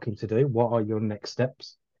you looking to do? What are your next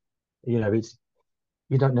steps? It's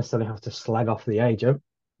you don't necessarily have to slag off the agent,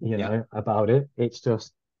 yeah, about it. It's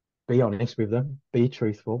just be honest with them, be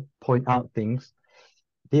truthful, point out things.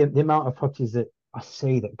 The amount of properties that I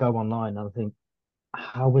see that go online, and I think,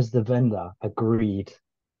 how has the vendor agreed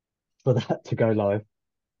for that to go live?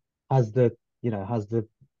 Has the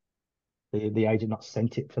the agent not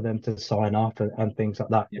sent it for them to sign off and things like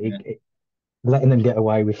that. Yeah, Letting them get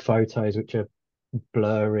away with photos which are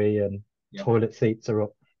blurry and yeah. toilet seats are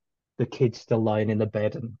up, the kids still lying in the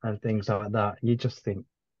bed and things like that. You just think,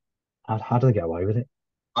 how do they get away with it?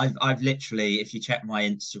 I've literally, if you check my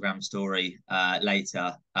Instagram story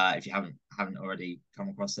later, if you haven't already come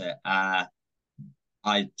across it, I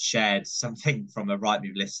shared something from a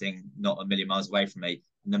Rightmove listing not a million miles away from me.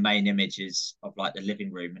 And the main image is of like the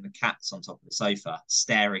living room and the cat's on top of the sofa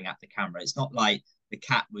staring at the camera. It's not like the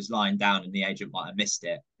cat was lying down and the agent might have missed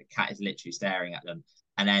it. The cat is literally staring at them.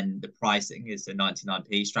 And then the pricing is the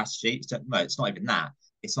 99p strategy. It's not even that.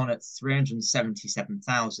 It's on at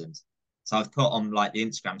 377,000. So I've put on like the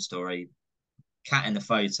Instagram story, cat in the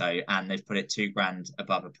photo, and they've put it 2 grand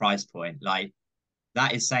above a price point. Like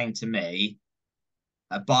that is saying to me,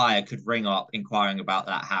 a buyer could ring up inquiring about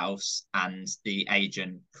that house and the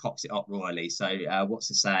agent cops it up royally. So what's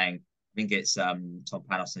the saying? I think it's Tom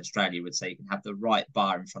Panos in Australia would say you can have the right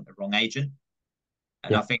buyer in front of the wrong agent.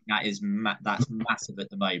 And I Yeah. think that's massive at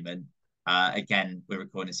the moment. Again, we're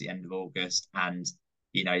recording this at the end of August, and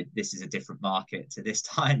this is a different market to this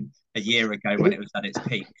time a year ago when it was at its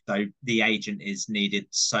peak. So the agent is needed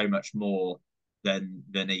so much more than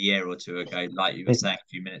a year or two ago, like you were It, saying a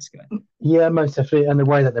few minutes ago. yeah, most definitely. And the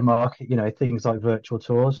way that they market, things like virtual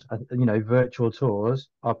tours, virtual tours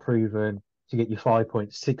are proven to get you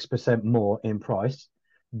 5.6% more in price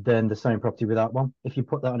than the same property without one. If you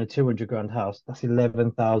put that on a 200 grand house, that's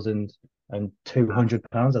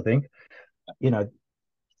 £11,200, I think. You know,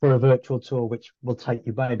 for a virtual tour, which will take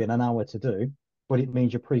you maybe an hour to do, but it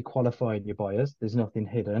means you're pre-qualifying your buyers. There's nothing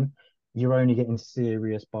hidden. You're only getting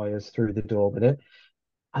serious buyers through the door with it.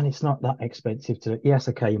 And it's not that expensive to, yes,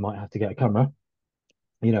 okay, you might have to get a camera,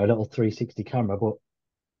 a little 360 camera, but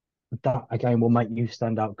that again will make you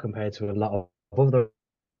stand out compared to a lot of other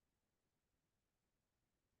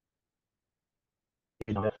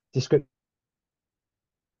descriptions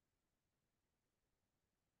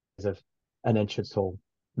of an entrance hall,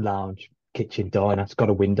 lounge, kitchen, diner. It's got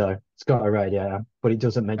a window, it's got a radiator, but it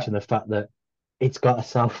doesn't mention the fact that it's got a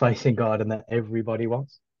south-facing garden that everybody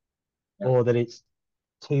wants, Yeah. or that it's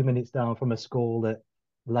 2 minutes down from a school that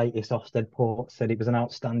latest Ofsted port said it was an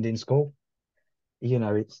outstanding school.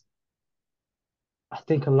 It's I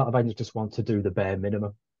think a lot of agents just want to do the bare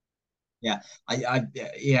minimum. Yeah, I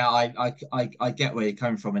get where you're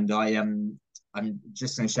coming from, and I'm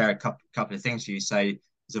just going to share a couple of things for you. So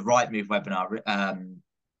there's a Rightmove webinar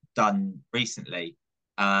done recently,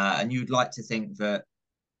 and you'd like to think that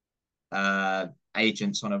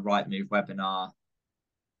agents on a Rightmove webinar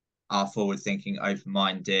are forward thinking, open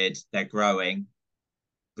minded, they're growing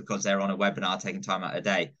because they're on a webinar taking time out of the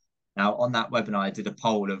day. Now, on that webinar, I did a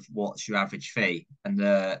poll of what's your average fee, and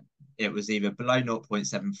it was either below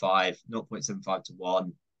 0.75, 0.75 to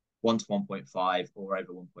 1 to 1.5, or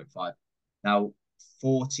over 1.5. Now,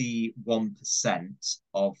 41%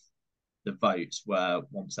 of the votes were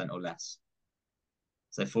 1% or less.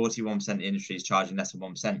 So 41% of the industry is charging less than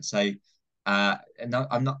 1%. So and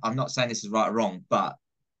I'm not saying this is right or wrong, but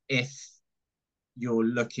if you're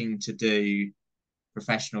looking to do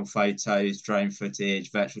professional photos, drone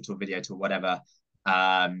footage, virtual tour, video tour, whatever,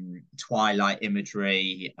 twilight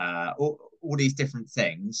imagery, all these different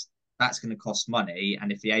things, that's going to cost money.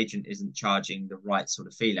 And if the agent isn't charging the right sort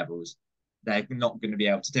of fee levels, they're not going to be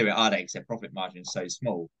able to do it, are they? Because their profit margin is so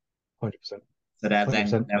small. 100%. So they'll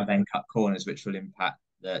 100%. then cut corners, which will impact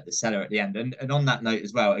the seller at the end. And on that note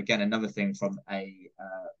as well, again, another thing from a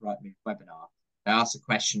Rightmove webinar, I asked a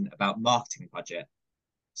question about marketing budget.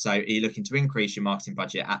 So are you looking to increase your marketing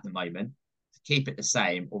budget at the moment, to keep it the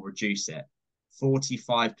same, or reduce it?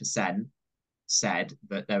 45% said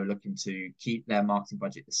that they were looking to keep their marketing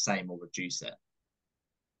budget the same or reduce it.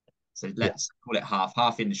 So Yeah. let's call it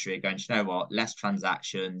half industry are going, you know what, less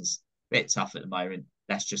transactions, bit tough at the moment.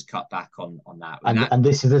 Let's just cut back on that. And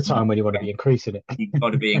this is the time when you want to be increasing it. You've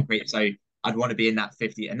got to be increased. So I'd want to be in that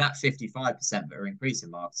 50 and that 55% that are increasing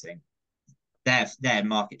marketing. Their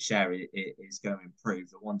market share is going to improve.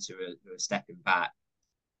 The ones who are stepping back,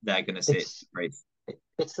 they're going to see it It's increase.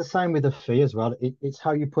 it's the same with the fee as well. It's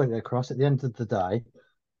how you put it across. At the end of the day,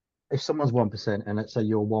 if someone's 1% and let's say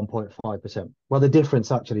you're 1.5%, well, the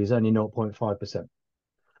difference actually is only 0.5%.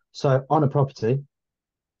 So on a property,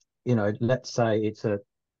 let's say it's a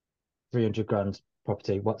 300 grand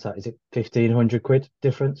property. What's that? Is it 1,500 quid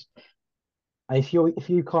difference? If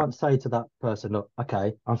you can't say to that person, look,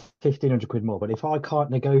 okay, I'm 1,500 quid more, but if I can't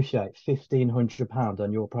negotiate £1,500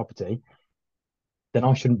 on your property, then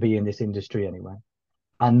I shouldn't be in this industry anyway.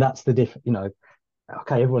 And that's the difference,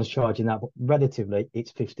 okay, everyone's charging that, but relatively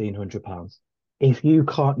it's £1,500. if you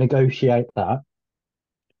can't negotiate that,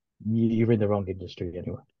 you're in the wrong industry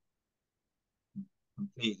anyway.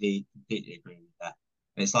 Completely agree with that.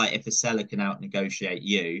 It's like if a seller can out negotiate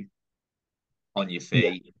you on your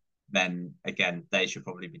Yeah, fee, then again, they should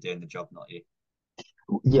probably be doing the job, not you.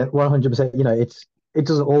 yeah, 100%. It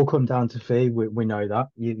doesn't all come down to fee. We know that.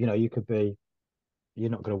 You could be you're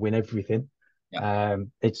not going to win everything. Yeah.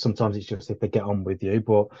 It's sometimes it's just if they get on with you,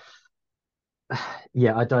 but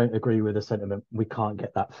yeah, I don't agree with the sentiment. We can't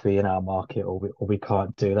get that fee in our market, or we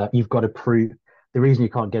can't do that. You've got to prove. The reason you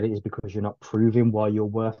can't get it is because you're not proving why you're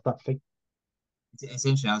worth that fee. It's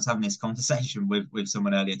interesting. I was having this conversation with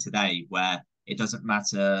someone earlier today where it doesn't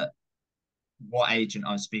matter what agent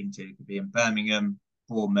I'm speaking to, it could be in Birmingham,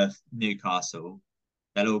 Bournemouth, Newcastle,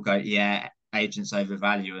 they'll all go, yeah, agents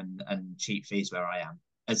overvalue and cheap fees where I am,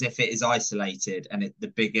 as if it is isolated and the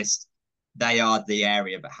biggest. They are the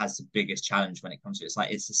area that has the biggest challenge when it comes to it. It's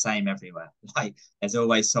like it's the same everywhere. Like there's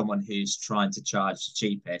always someone who's trying to charge the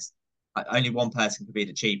cheapest. Like, only one person could be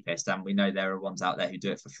the cheapest, and we know there are ones out there who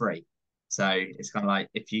do it for free. So it's kind of like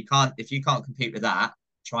if you can't compete with that,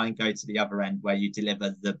 try and go to the other end where you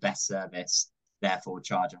deliver the best service, therefore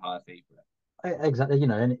charge a higher fee for it. Exactly,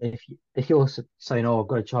 and if you're saying, "Oh, I've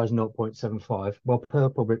got to charge 0.75," well,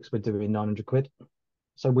 Purple Bricks were doing 900 quid.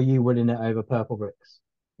 So were you winning it over Purple Bricks?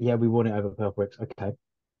 Yeah, we won it over Purple Bricks. Okay,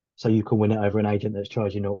 so you can win it over an agent that's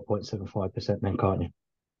charging 0.75% then, can't you?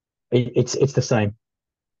 It's the same.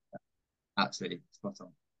 Absolutely spot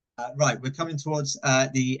on. Right, we're coming towards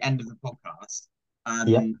the end of the podcast.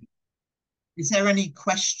 Yeah. Um, is there any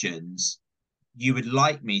questions you would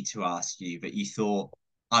like me to ask you that you thought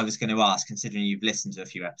I was going to ask, considering you've listened to a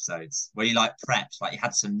few episodes? Were you like prepped, like you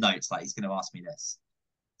had some notes, like he's going to ask me this?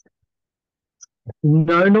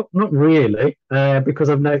 No, not really, because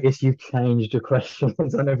I've noticed you've changed your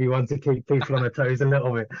questions on everyone to keep people on their toes a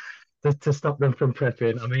little bit, to stop them from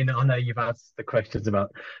prepping. I mean, I know you've asked the questions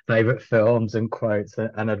about favorite films and quotes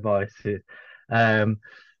and advices, um,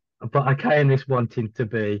 but I came this wanting to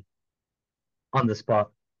be on the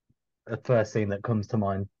spot, the first thing that comes to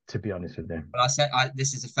mind, to be honest with you. But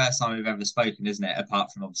this is the first time we've ever spoken, isn't it?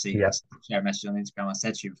 Apart from obviously Yeah, share a message on Instagram. I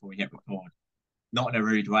said to you before we hit record, not in a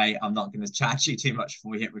rude way. I'm not going to chat to you too much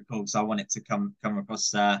before we hit record, so I want it to come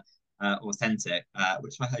across authentic,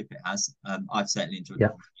 which I hope it has. I've certainly enjoyed the yeah,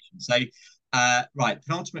 conversation. So, right,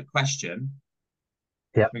 penultimate question.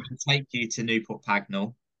 yeah, We're going to take you to Newport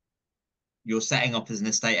Pagnell. You're setting up as an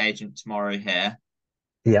estate agent tomorrow here.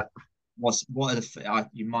 yeah. What are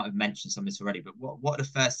you might have mentioned some of this already, but what are the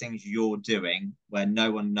first things you're doing where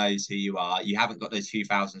no one knows who you are? You haven't got those few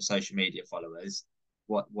thousand social media followers.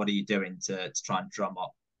 What are you doing to try and drum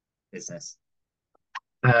up business?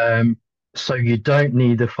 Um, so you don't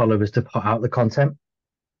need the followers to put out the content.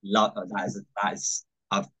 Love that is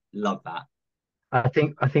I've loved that. I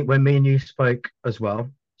think when me and you spoke as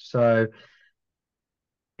well, so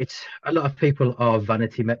it's a lot of people are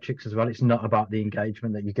vanity metrics as well. It's not about the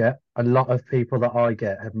engagement that you get. A lot of people that I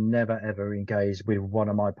get have never ever engaged with one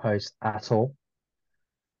of my posts at all.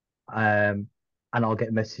 And I'll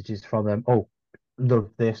get messages from them, oh, love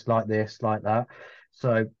this, like that.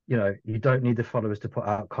 So, you don't need the followers to put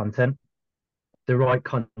out content. The right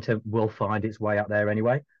content will find its way out there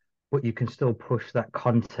anyway, but you can still push that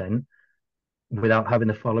content without having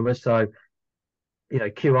the followers. So,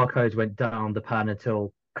 QR codes went down the pan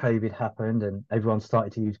until COVID happened and everyone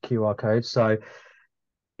started to use QR codes. So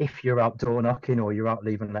if you're outdoor knocking or you're out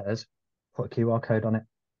leaving letters, put a QR code on it.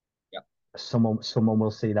 Yeah, Someone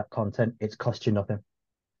will see that content. It's cost you nothing.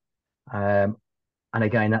 Um, and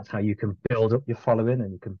again, that's how you can build up your following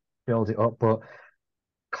and you can build it up. But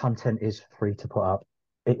content is free to put out.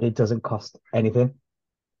 It doesn't cost anything.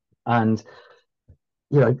 And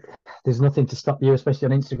you know, there's nothing to stop you, especially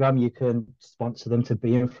on Instagram. You can sponsor them to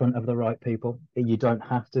be in front of the right people. You don't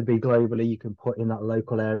have to be globally. You can put in that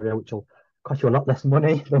local area, which will cost you a lot less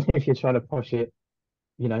money than if you're trying to push it,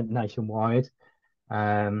 nationwide.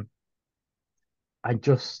 Um, and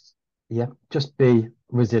just be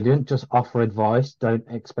resilient. Just offer advice. Don't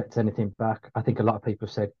expect anything back. I think a lot of people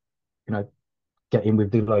have said, you know, get in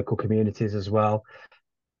with the local communities as well.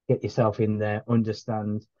 Get yourself in there.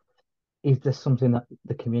 Understand if there's something that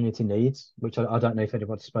the community needs, which I don't know if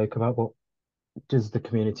anybody spoke about, but does the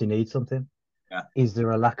community need something? yeah, Is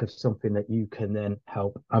there a lack of something that you can then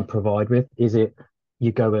help and provide with? Is it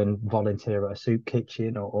you go and volunteer at a soup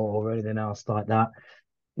kitchen or anything else like that,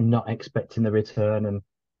 not expecting the return? And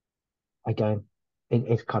again,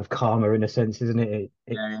 it's kind of karma in a sense, isn't it? It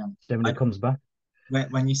yeah, yeah. generally I, comes back.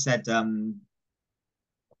 when you said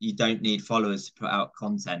you don't need followers to put out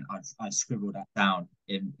content, I scribbled that down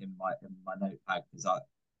in my notepad because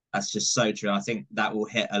That's just so true. I think that will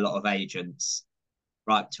hit a lot of agents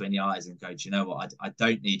right between the eyes and go, do you know what? I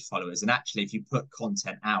don't need followers. And actually, if you put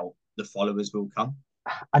content out, the followers will come.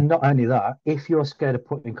 And not only that, if you're scared of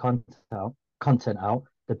putting content out,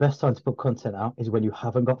 the best time to put content out is when you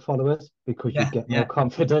haven't got followers because you Yeah, get more yeah.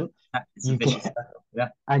 confident, It's a you vicious get circle. Yeah.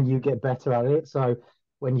 and you get better at it. So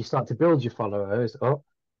when you start to build your followers up,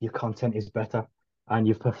 your content is better and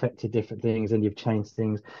you've perfected different things and you've changed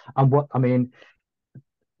things. And what I mean,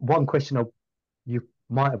 one question you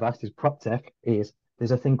might have asked is prop tech is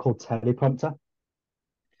there's a thing called teleprompter.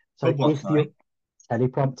 So But what, sorry?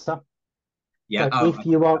 teleprompter. Yeah. So Oh, okay.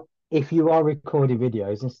 if you are recording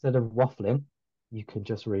videos, instead of waffling, you can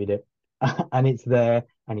just read it. And it's there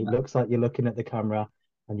and it Yeah. looks like you're looking at the camera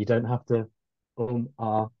and you don't have to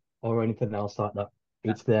ah or anything else like that.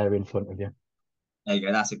 Yeah. It's there in front of you. There you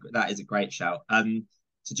go. That is a great shout.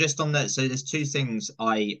 So just on the so there's two things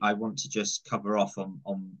I want to just cover off on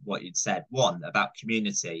what you'd said. One about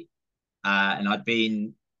community, and I'd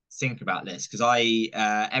been thinking about this because I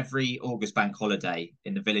every August bank holiday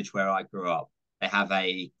in the village where I grew up, they have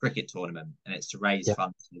a cricket tournament, and it's to raise Yeah.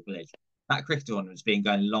 funds for the village. That cricket tournament's been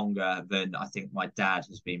going longer than I think my dad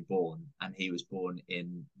has been born, and he was born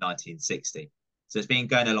in 1960. So it's been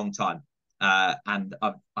going a long time. And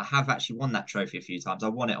I have actually won that trophy a few times. I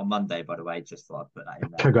won it on Monday, by the way, just thought I'd put that in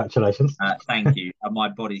there. Congratulations. Thank you. My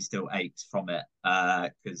body still aches from it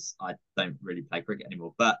because I don't really play cricket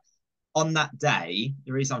anymore. But on that day,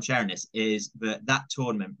 the reason I'm sharing this is that that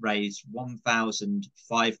tournament raised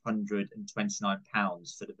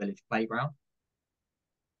 £1,529 for the village playground.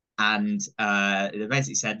 And they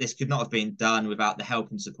basically said this could not have been done without the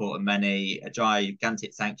help and support of many. A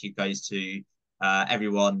gigantic thank you goes to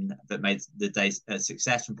everyone that made the day a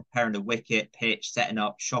success, from preparing the wicket, pitch, setting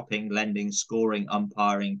up, shopping, lending, scoring,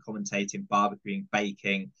 umpiring, commentating, barbecuing,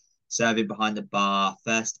 baking, serving behind the bar,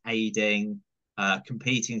 first aiding,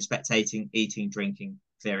 competing, spectating, eating, drinking,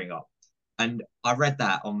 clearing up. And I read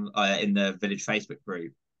that on in the village Facebook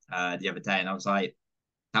group the other day, and I was like,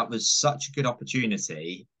 that was such a good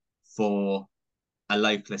opportunity for a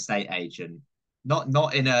local estate agent, not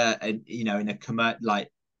in in a like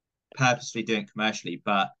purposely doing commercially,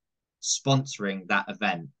 but sponsoring that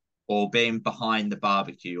event or being behind the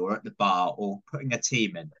barbecue or at the bar or putting a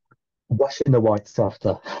team in. Washing the whites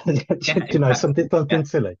after. Yeah, You know, exactly. Yeah, something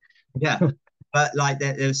silly. yeah. But like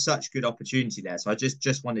there's such good opportunity there. So I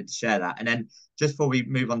just wanted to share that. And then just before we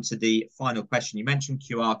move on to the final question, you mentioned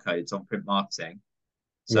QR codes on print marketing.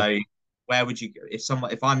 Yeah. So where would you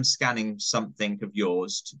if I'm scanning something of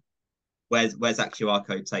yours, where's that QR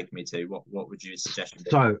code taking me to? What would your suggestion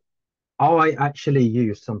be? So I actually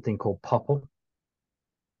use something called Popple. Okay.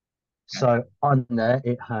 So on there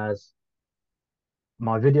it has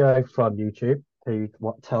my video from YouTube,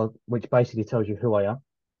 which basically tells you who I am,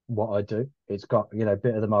 what I do. It's got, a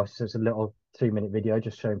bit of the most. It's a little 2-minute video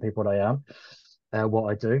just showing people what I am,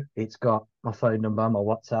 what I do. It's got my phone number, my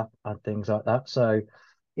WhatsApp, and things like that. So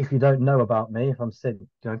if you don't know about me, if I'm sitting,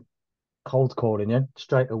 cold calling you,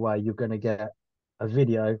 straight away you're going to get a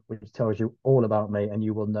video which tells you all about me, and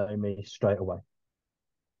you will know me straight away.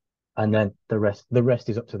 And Okay. then the rest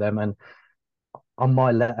is up to them. And on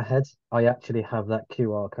my letterhead, I actually have that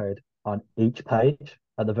QR code on each page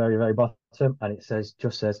at the very, very bottom, and it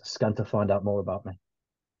just says scan to find out more about me.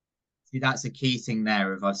 See, that's a key thing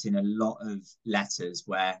there. Of I've seen a lot of letters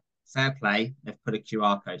where fair play, they've put a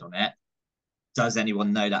QR code on it. Does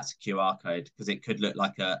anyone know that's a QR code? Because it could look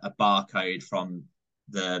like a barcode from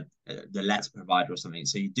the letter provider or something.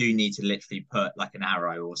 So you do need to literally put like an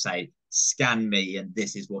arrow or say scan me, and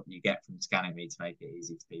this is what you get from scanning me to make it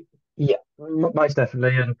easy to people. Yeah, most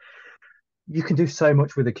definitely. And you can do so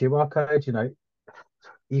much with a QR code.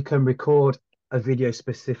 You can record a video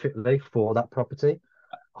specifically for that property.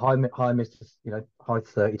 Hi, Mr. Hi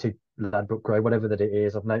 32 Ladbroke Grove, whatever that it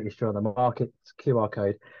is. I've noticed you're on the market. It's a QR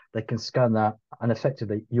code. They can scan that, and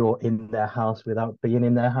effectively you're in their house without being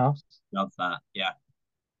in their house. Love that. Yeah.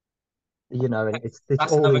 And it's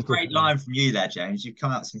That's all another these great different things. line from you there, James. You've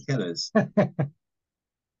come out some killers. Love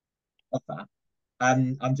that.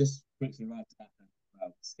 I'm just quickly writing that down as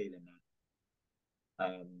well, stealing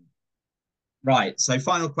that. Right. So,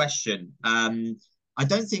 final question. I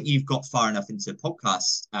don't think you've got far enough into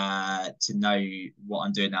podcasts to know what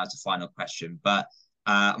I'm doing now as a final question, but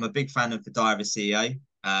I'm a big fan of The Diary of a CEO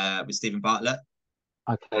with Stephen Bartlett,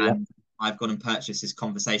 Okay, yeah, and I've gone and purchased his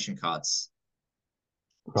conversation cards.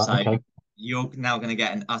 right, So, okay, you're now going to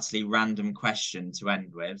get an utterly random question to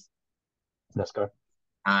end with, let's go.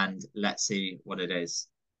 and let's see what it is.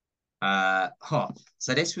 So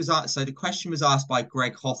this was so the question was asked by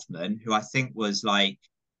Greg Hoffman, who I think was like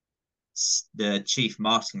the chief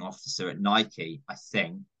marketing officer at Nike, I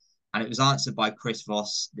think, and it was answered by Chris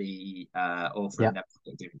Voss, the author of Yeah. Never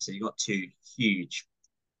Forget Giving. So you got two huge,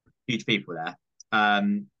 huge people there.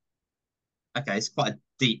 Um, okay, it's quite a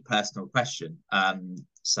deep personal question.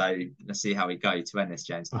 So let's see how we go to end this,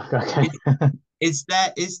 James. Okay. Is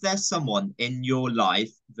there someone in your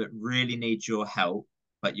life that really needs your help,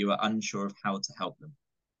 but you are unsure of how to help them?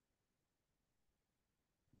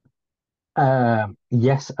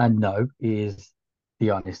 Yes and no is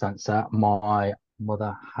the honest answer. My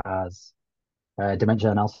mother has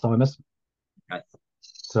dementia and Alzheimer's. Okay.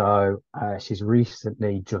 So she's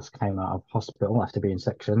recently just came out of hospital after being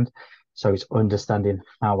sectioned. So it's understanding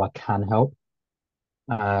how I can help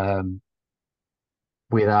um,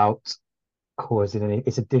 without causing any.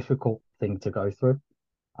 It's a difficult thing to go through,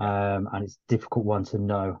 Yeah. and it's a difficult one to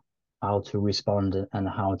know how to respond and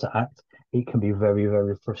how to act. It can be very,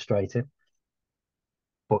 very frustrating,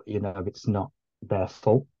 but it's not their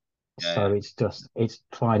fault. Yeah. So Yeah. it's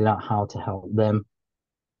finding out how to help them,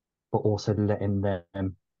 but also letting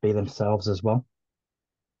them be themselves as well.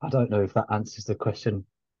 I don't know if that answers the question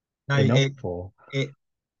No, enough or it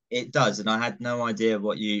it does, and I had no idea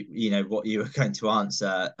what you were going to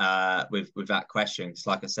answer with that question. Because,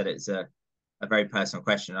 like I said, it's a very personal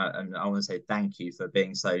question, and I want to say thank you for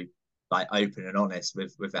being so like open and honest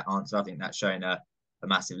with that answer. I think that's showing a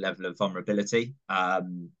massive level of vulnerability,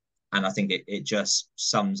 and I think it just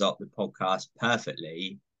sums up the podcast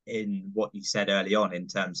perfectly in what you said early on in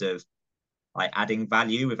terms of like adding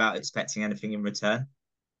value without expecting anything in return.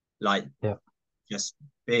 Like yeah. just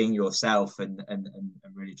being yourself and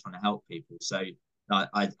really trying to help people. So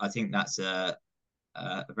I think that's a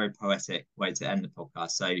very poetic way to end the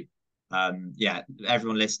podcast. So yeah,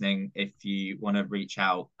 everyone listening, if you want to reach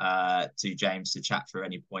out to James to chat through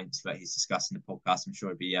any points that he's discussed in the podcast, I'm sure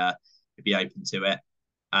he'd be open to it.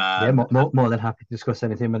 Yeah, Um, more than happy to discuss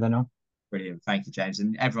anything with anyone. Brilliant. Thank you, James.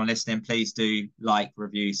 And everyone listening, please do like,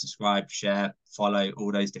 review, subscribe, share, follow,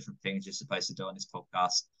 all those different things you're supposed to do on this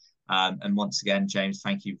podcast. And once again, James,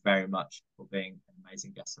 thank you very much for being an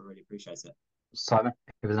amazing guest. I really appreciate it. Simon,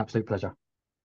 it was an absolute pleasure.